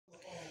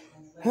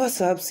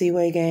What's up,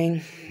 Seaway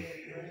Gang?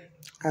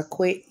 I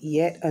quit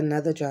yet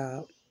another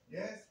job.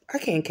 I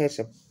can't catch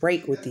a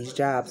break with these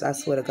jobs. I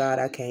swear to God,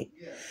 I can't.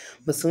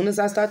 But soon as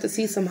I start to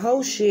see some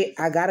whole shit,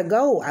 I gotta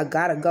go. I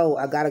gotta go.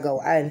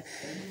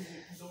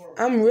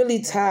 I'm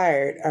really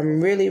tired. I'm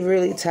really,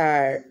 really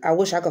tired. I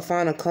wish I could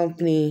find a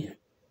company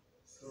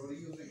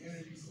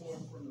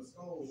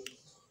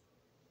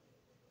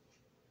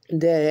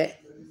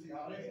that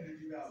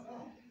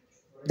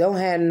don't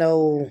have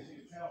no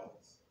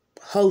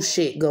whole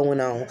shit going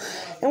on.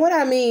 And what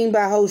I mean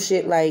by whole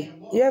shit, like,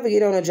 you ever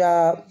get on a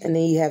job and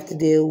then you have to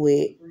deal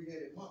with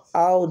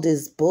all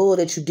this bull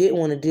that you didn't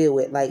want to deal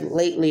with. Like,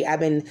 lately,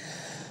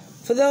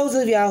 for those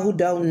of y'all who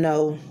don't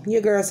know, your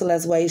girl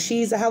Celeste Way,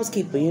 she's a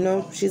housekeeper, you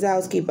know? She's a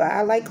housekeeper.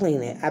 I like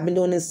cleaning. I've been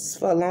doing this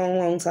for a long,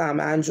 long time.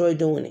 I enjoy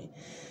doing it.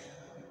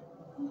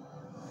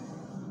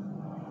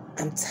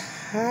 I'm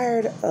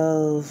tired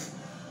of,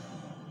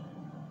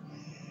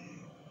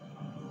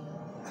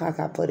 how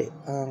can I put it?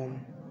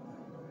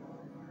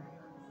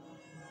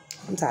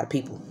 I'm tired of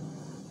people.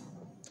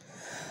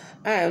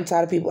 I am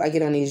tired of people. I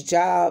get on these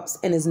jobs,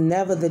 and it's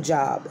never the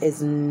job.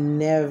 It's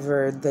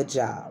never the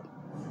job.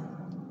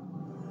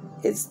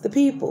 It's the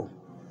people.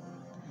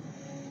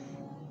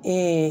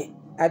 And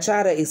I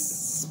try to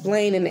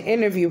explain in the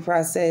interview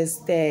process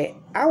that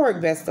I work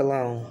best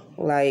alone.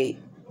 Like,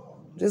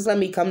 just let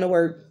me come to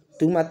work,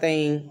 do my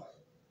thing,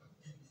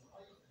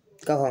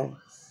 go home.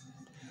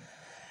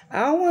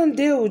 I don't want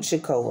to deal with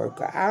your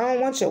coworker. I don't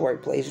want your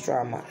workplace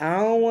drama. I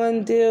don't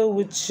want to deal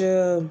with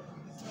your,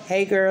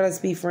 hey girl, let's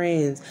be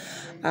friends.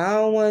 I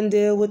don't want to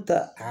deal with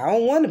I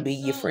don't want to be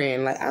your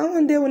friend. Like, I don't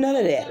want to deal with none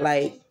of that.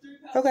 Like,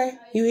 okay,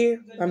 you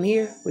here, I'm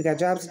here. We got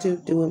jobs to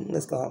do them.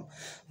 Let's go home.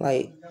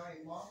 Like,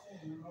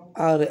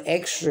 all the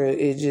extra,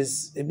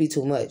 it'd be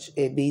too much.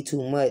 It'd be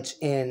too much.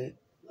 And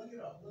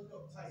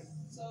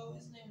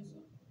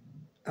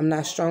I'm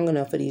not strong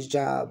enough for these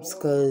jobs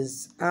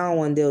because I don't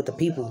want to deal with the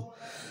people.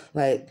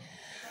 Like,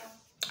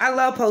 I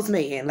love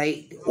Postmating.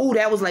 Like, ooh,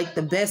 that was like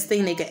the best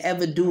thing they could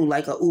ever do.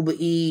 Like a Uber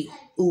Eat,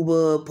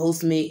 Uber,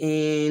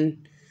 Postmating,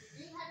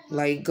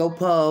 like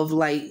GoPuff,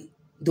 like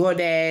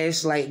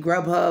DoorDash, like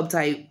Grubhub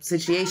type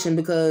situation,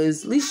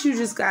 because at least you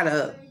just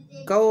gotta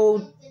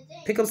go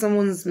pick up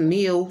someone's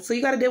meal. So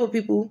you gotta deal with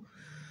people,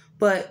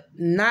 but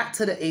not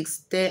to the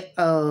extent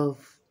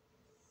of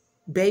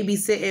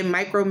babysitting,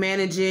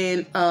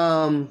 micromanaging,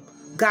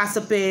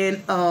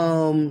 gossiping,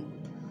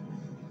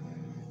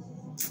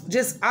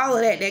 just all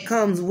of that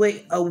comes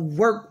with a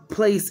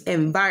workplace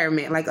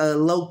environment, like a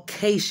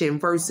location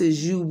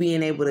versus you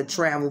being able to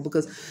travel,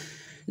 because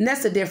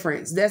that's the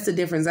difference. That's the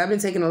difference. I've been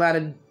taking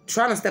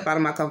trying to step out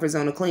of my comfort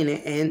zone of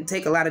cleaning and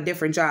take a lot of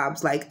different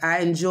jobs. Like, I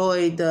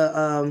enjoy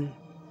the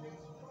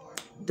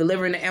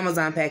delivering the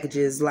Amazon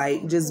packages,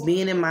 like just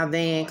being in my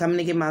van, coming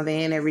to get my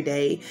van every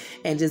day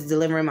and just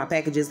delivering my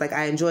packages. Like,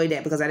 I enjoyed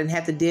that because I didn't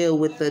have to deal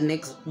with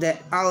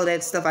all of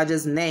that stuff I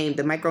just named,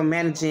 the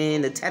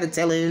micromanaging, the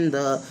tattletelling,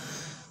 the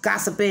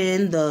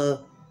gossiping,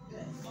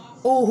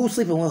 who's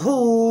sleeping with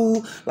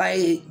who.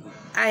 Like,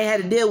 I ain't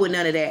had to deal with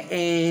none of that.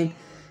 And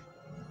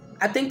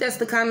I think that's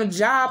the kind of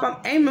job I'm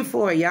aiming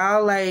for,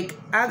 y'all. Like,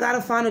 I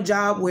gotta find a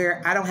job where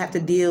I don't have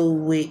to deal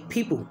with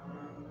people.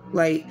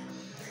 Like,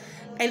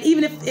 and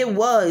even if it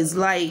was,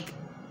 like,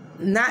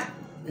 not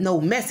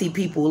no messy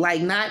people,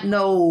 like, not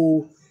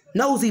no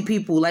nosy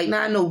people, like,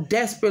 not no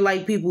desperate,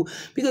 like, people.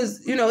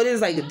 Because, you know, it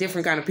is, like, a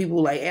different kind of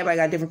people. Like, everybody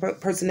got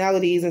different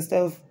personalities and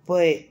stuff.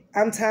 But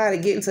I'm tired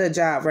of getting to a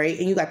job, right?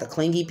 And you got the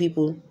clingy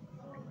people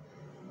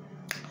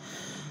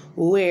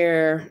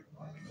where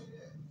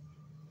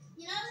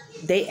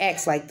they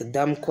ask, like, the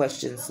dumb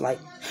questions. Like,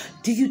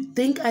 do you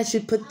think I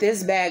should put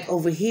this bag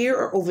over here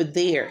or over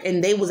there?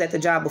 And they was at the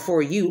job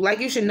before you. Like,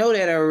 you should know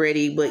that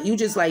already, but you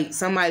just like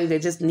somebody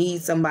that just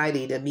needs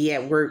somebody to be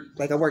at work,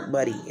 like a work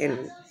buddy.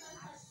 And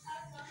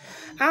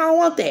I don't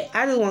want that.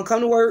 I just want to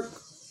come to work,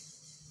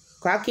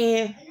 clock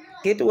in,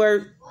 get to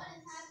work,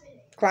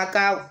 clock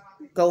out,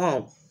 go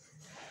home.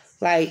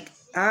 Like,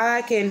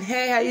 I can,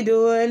 hey, how you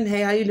doing?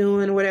 Hey, how you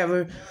doing?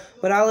 Whatever.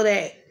 But all of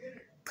that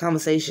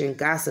conversation,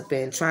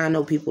 gossiping, trying to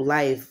know people's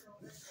life,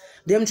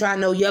 them trying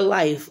to know your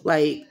life,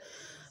 like,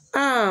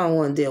 I don't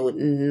want to deal with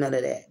none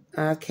of that.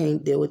 I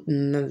can't deal with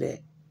none of that.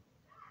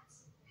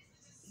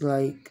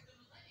 Like,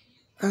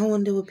 I don't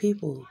want to deal with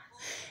people.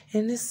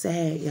 And it's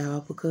sad, y'all,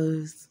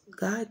 because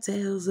God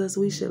tells us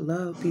we should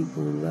love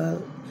people.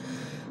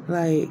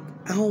 Like,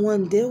 I don't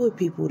want to deal with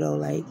people, though.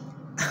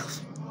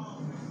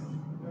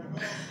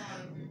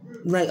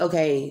 Like,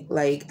 okay,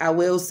 like, I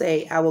will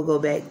say I will go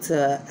back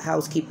to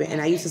housekeeping.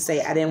 And I used to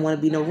say I didn't want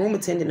to be no room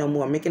attendant no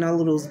more, making all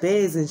of those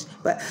beds.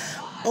 But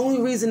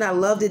only reason I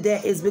loved it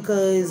that is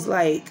because,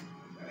 like,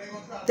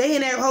 they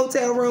in that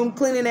hotel room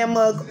cleaning that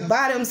mug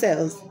by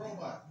themselves.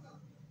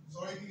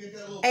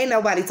 Ain't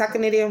nobody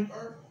talking to them.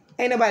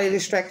 Ain't nobody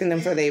distracting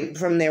them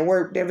from their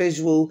work, their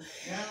visual.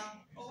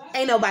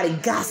 Ain't nobody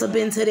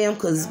gossiping to them,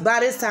 because by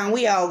this time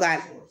we all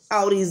got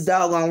all these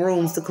doggone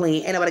rooms to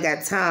clean. Ain't nobody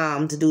got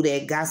time to do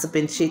that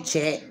gossiping, chit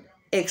chat,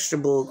 extra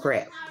bull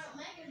crap.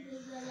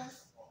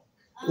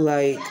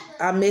 Like,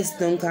 I miss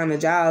them kind of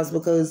jobs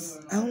because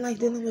I don't like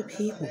dealing with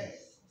people.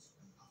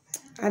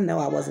 I know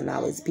I wasn't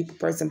always a people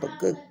person, but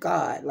good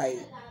God, like,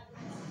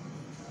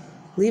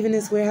 leaving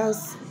this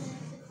warehouse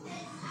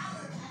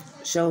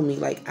showed me,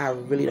 like, I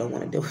really don't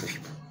want to deal with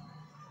people.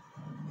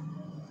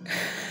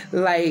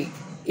 Like,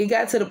 it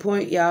got to the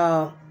point,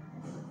 y'all,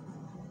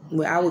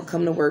 where I would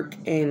come to work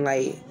and,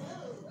 like,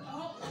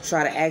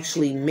 try to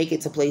actually make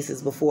it to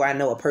places before I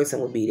know a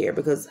person would be there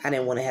because I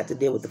didn't want to have to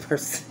deal with the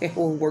person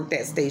who worked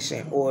that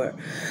station or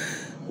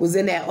was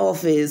in that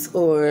office,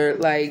 or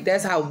like,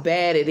 that's how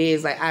bad it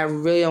is. Like, I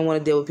really don't want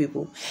to deal with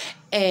people.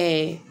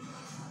 And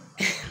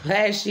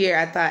last year,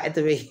 I thought at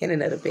the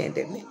beginning of the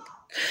pandemic,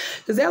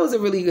 because that was a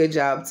really good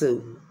job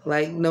too.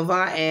 Like,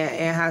 Navant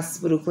and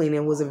hospital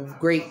cleaning was a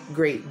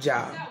great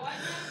job.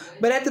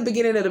 But at the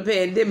beginning of the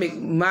pandemic,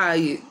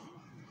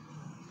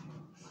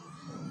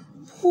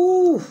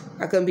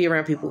 I couldn't be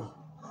around people.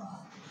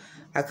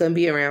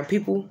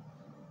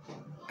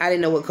 I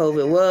didn't know what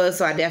COVID was,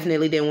 so I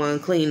definitely didn't want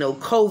to clean no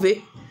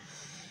COVID.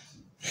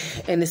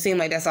 And it seemed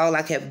like that's all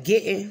I kept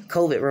getting.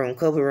 COVID room.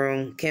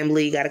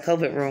 Kimberly got a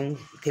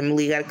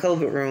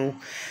COVID room.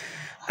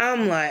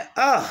 I'm like,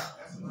 oh,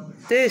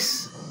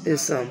 this is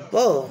some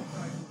bull.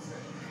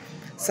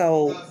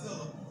 So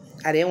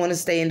I didn't want to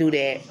stay and do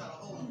that.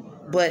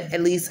 But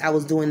at least I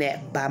was doing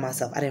that by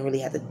myself. I didn't really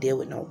have to deal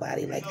with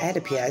nobody. Like, I had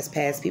to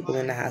pass people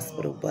in the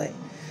hospital, but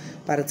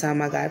by the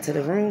time I got to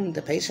the room,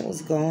 the patient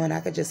was gone.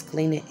 I could just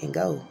clean it and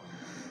go.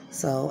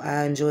 So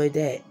I enjoyed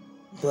that.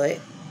 But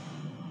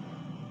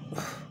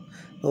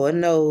Lord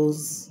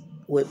knows,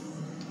 with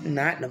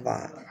not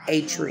Navant,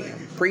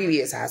 Atrium,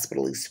 previous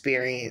hospital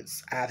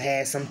experience, I've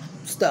had some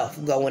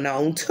stuff going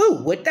on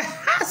too with the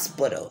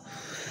hospital.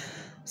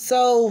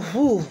 So,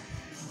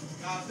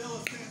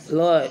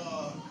 Lord,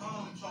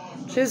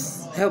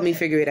 just help me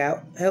figure it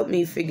out.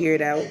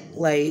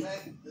 Like,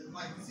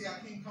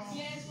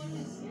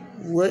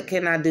 what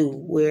can I do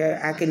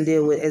where I can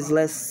deal with as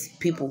less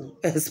people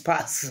as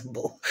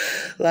possible?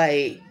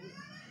 Like,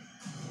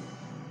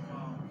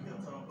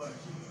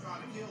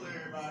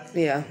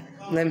 yeah.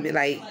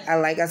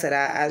 I said,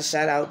 I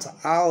shout out to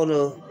all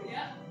the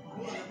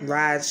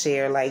ride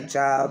share like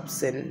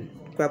jobs and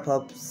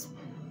Grubhubs,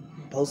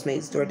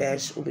 Postmates,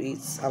 DoorDash, Uber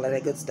Eats, all of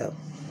that good stuff.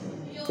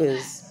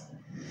 Because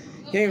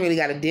you ain't really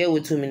got to deal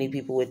with too many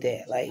people with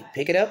that. Like,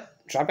 pick it up,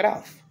 drop it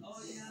off.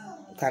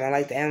 Kind of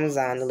like the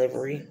Amazon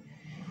delivery.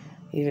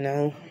 Even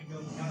though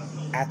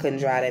I couldn't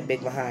drive that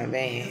big behind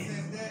van.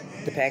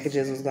 The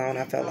packages was gone.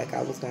 I felt like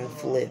I was going to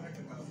flip.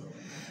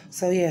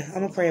 So, yeah,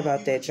 I'm going to pray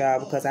about that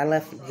job because I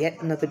left yet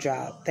another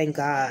job. Thank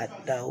God,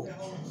 though,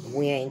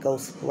 we ain't go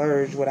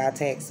splurge with our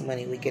tax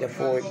money. We could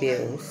afford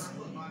bills.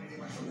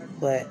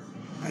 But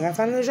I got to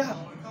find another job.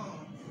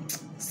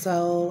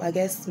 So, I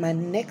guess my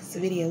next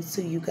video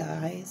to you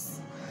guys,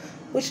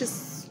 which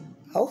is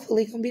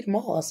hopefully going to be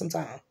tomorrow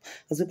sometime,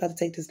 because we're about to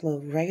take this little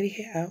raggedy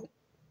hair out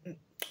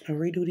and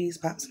redo these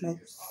Pop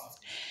Smokes.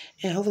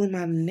 And hopefully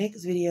my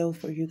next video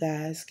for you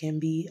guys can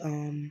be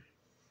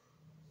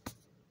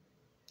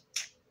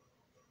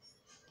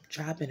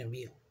job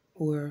interview,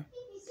 or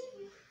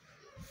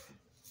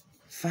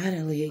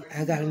finally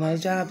I got another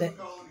job that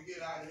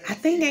I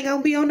think ain't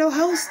gonna be on no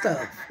whole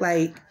stuff,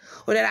 like,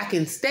 or that I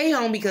can stay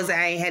on because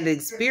I ain't had to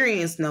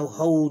experience no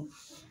whole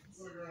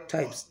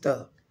type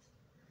stuff.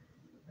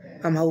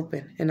 I'm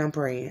hoping and I'm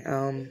praying.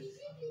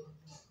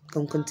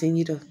 Gonna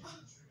continue to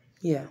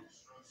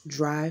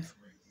drive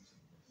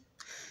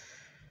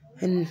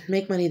and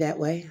make money that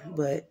way,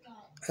 but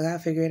I gotta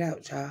figure it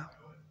out, y'all.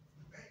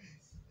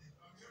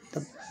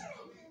 The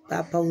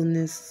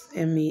bipolarness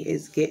in me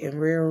is getting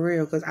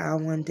real because I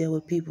don't want to deal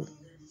with people.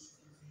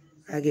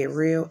 I get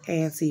real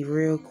antsy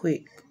real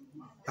quick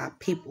by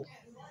people.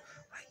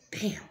 Like,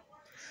 damn,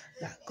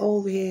 I gotta go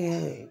over here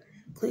and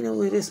clean up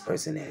with this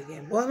person there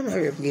again. Well, let me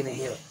hurry up and get in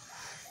here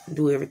and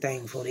do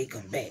everything before they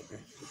come back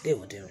and deal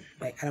with them.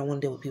 Like, I don't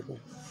want to deal with people.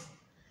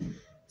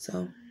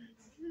 So,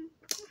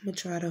 I'm gonna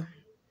try to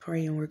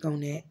pray and work on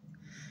that.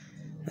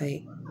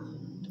 Like,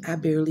 I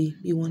barely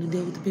want to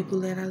deal with the people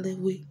that I live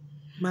with.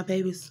 My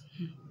babies,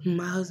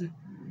 my husband.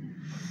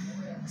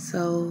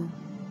 So,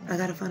 I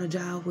gotta find a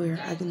job where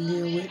I can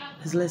deal with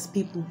as less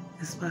people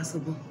as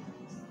possible.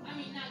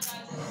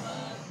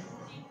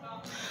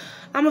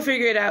 I'm gonna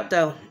figure it out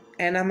though.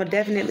 And I'm gonna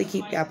definitely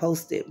keep y'all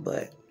posted.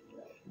 But,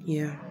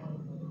 yeah.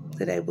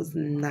 Today was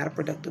not a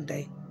productive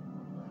day.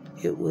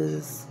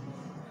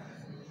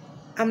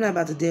 I'm not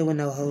about to deal with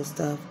no whole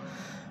stuff.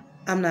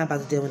 I'm not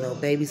about to deal with no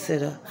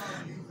babysitter.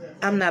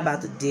 I'm not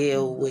about to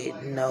deal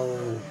with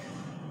no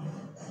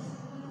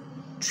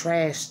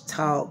trash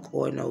talk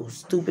or no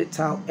stupid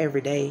talk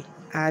every day.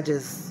 I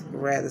just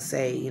rather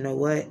say, you know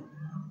what?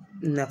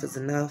 Enough is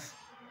enough.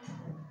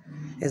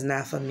 It's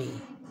not for me.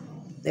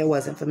 It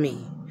wasn't for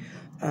me.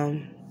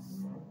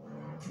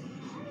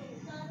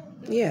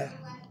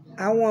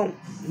 I want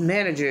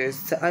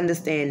managers to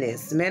understand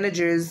this.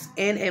 Managers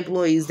and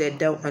employees that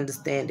don't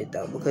understand it,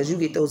 though. Because you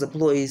get those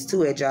employees,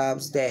 too, at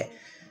jobs that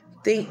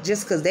think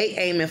just because they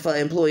aiming for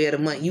employee of the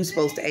month, you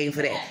supposed to aim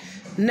for that.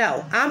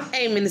 No, I'm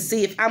aiming to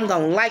see if I'm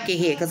going to like it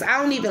here, because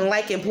I don't even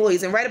like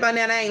employees. And right about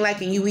now, I ain't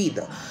liking you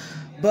either.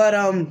 But,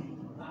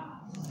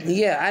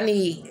 yeah, I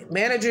need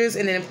managers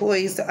and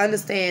employees to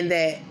understand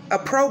that a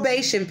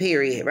probation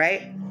period,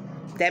 right?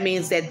 That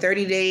means that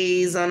 30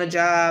 days on a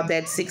job,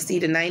 that 60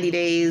 to 90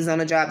 days on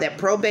a job, that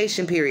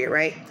probation period,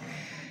 right?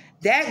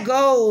 That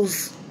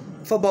goes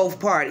for both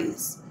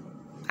parties.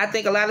 I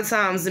think a lot of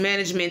times the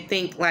management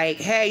think like,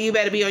 hey, you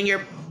better be on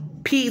your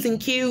P's and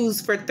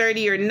Q's for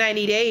 30 or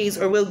 90 days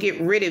or we'll get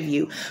rid of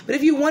you. But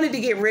if you wanted to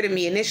get rid of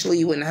me initially,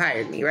 you wouldn't have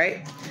hired me,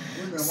 right?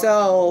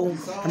 So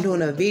I'm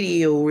doing a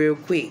video real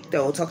quick,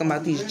 though, talking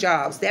about these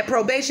jobs. That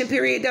probation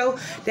period, though,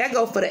 that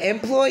go for the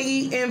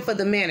employee and for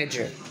the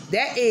manager.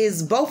 That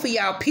is both of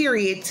y'all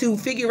period to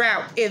figure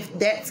out if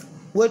that's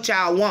what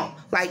y'all want.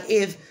 Like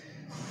if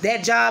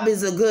that job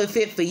is a good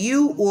fit for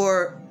you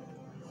or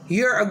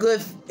you're a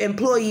good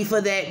employee for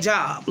that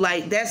job.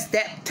 Like that's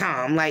that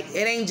time. Like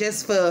it ain't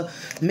just for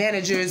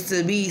managers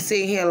to be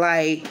sitting here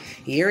like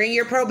you're in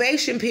your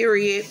probation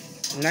period,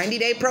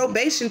 90-day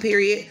probation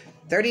period,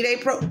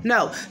 30-day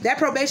no, that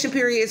probation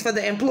period is for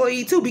the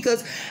employee too,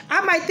 because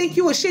I might think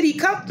you a shitty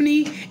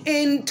company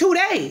in 2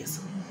 days.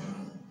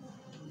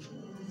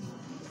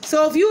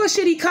 So if you a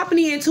shitty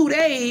company in 2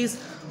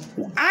 days,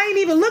 I ain't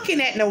even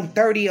looking at no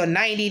 30 or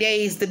 90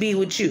 days to be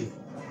with you.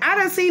 I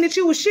done seen that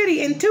you was shitty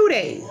in 2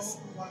 days.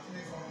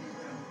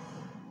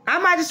 I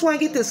might just want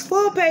to get this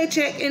full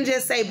paycheck and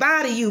just say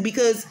bye to you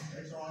because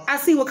I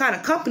see what kind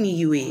of company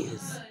you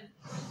is.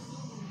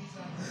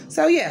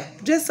 So yeah,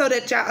 just so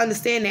that y'all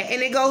understand that.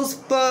 And it goes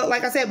for,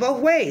 like I said,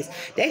 both ways.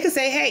 They could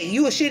say, hey,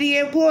 you a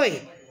shitty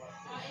employee.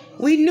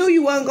 We knew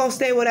you wasn't going to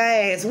stay with our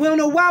ass. We don't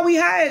know why we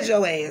hired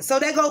your ass. So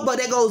that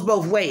goes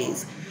both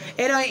ways.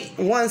 It ain't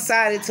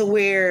one-sided to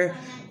where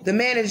the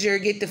manager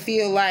get to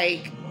feel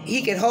like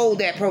he can hold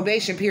that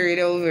probation period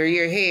over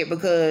your head,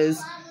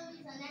 because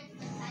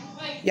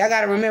y'all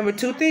got to remember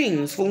 2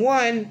 things. For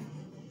one,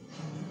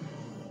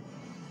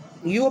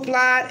 you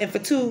applied, and for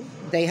 2,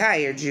 they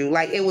hired you.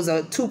 Like it was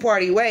a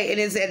 2-party way, and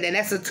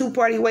that's a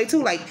 2-party way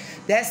too. Like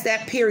that's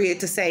that period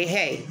to say,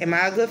 hey, am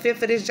I a good fit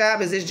for this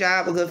job? Is this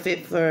job a good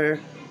fit for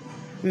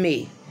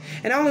me?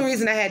 And the only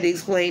reason I had to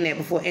explain that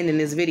before ending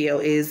this video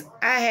is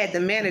I had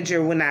the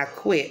manager, when I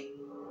quit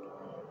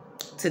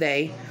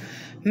today,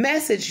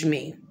 message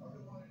me.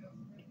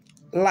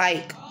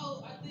 Like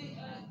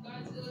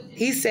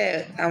he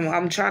said,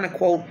 I'm trying to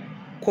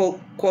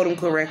quote him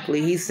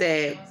correctly. He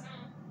said,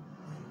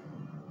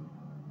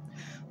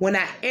 when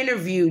I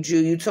interviewed you,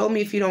 you told me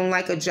if you don't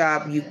like a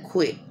job, you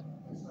quit.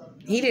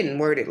 He didn't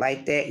word it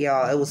like that,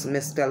 y'all. It was some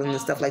misspelling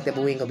and stuff like that,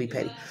 but we ain't gonna be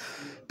petty.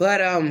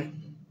 But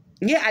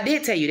yeah, I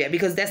did tell you that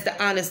because that's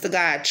the honest to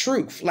God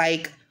truth.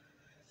 Like,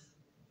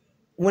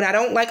 when I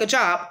don't like a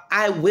job,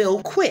 I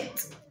will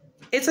quit.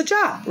 It's a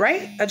job,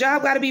 right? A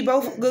job got to be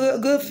both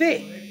good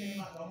fit.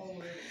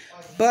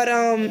 But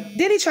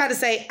then he tried to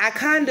say, I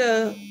kind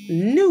of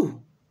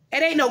knew.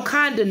 It ain't no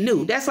kind of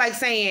knew. That's like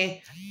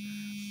saying,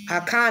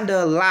 I kind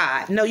of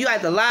lied. No, you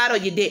either lied or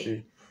you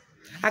didn't.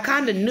 I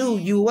kind of knew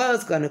you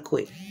was going to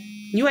quit.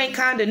 You ain't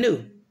kind of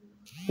knew.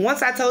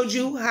 Once I told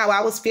you how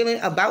I was feeling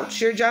about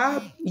your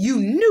job, you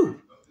knew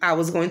I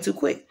was going to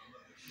quit.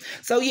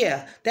 So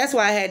yeah, that's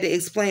why I had to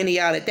explain to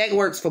y'all that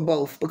works for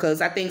both,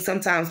 because I think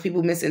sometimes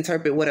people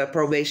misinterpret what a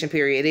probation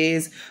period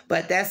is,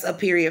 but that's a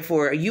period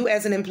for you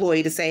as an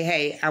employee to say,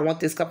 hey, I want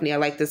this company, I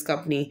like this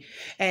company.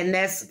 And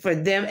that's for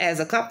them as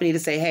a company to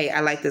say, hey,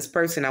 I like this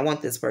person, I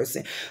want this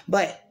person.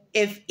 But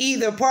if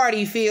either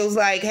party feels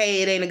like,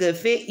 hey, it ain't a good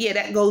fit, yeah,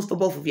 that goes for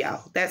both of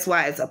y'all. That's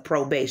why it's a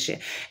probation.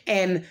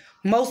 And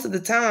most of the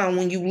time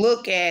when you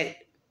look at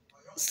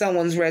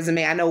someone's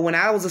resume, I know when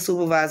I was a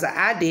supervisor,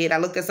 I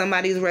looked at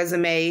somebody's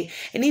resume,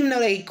 and even though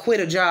they quit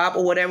a job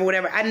or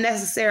whatever, I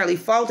necessarily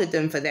faulted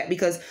them for that,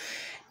 because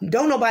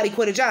don't nobody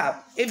quit a job.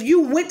 If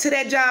you went to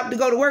that job to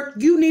go to work,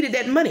 you needed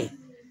that money.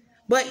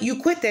 But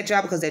you quit that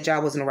job because that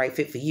job wasn't the right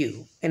fit for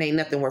you, and ain't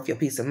nothing worth your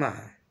peace of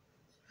mind.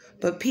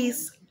 But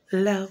peace,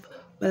 love,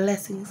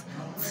 blessings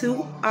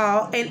to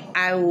all, and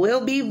I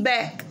will be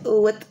back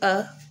with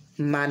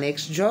my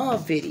next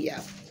job video.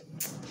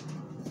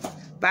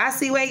 Bye,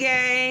 Seaway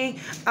Gang.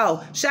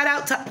 Oh, shout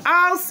out to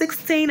all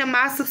 16 of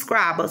my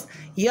subscribers.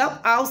 Yep,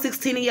 all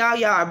 16 of y'all.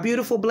 Y'all are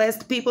beautiful,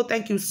 blessed people.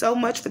 Thank you so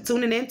much for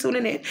tuning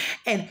in.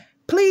 And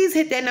please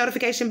hit that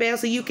notification bell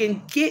so you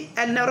can get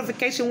a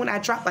notification when I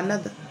drop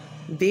another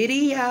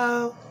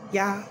video.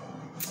 Y'all,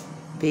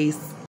 peace.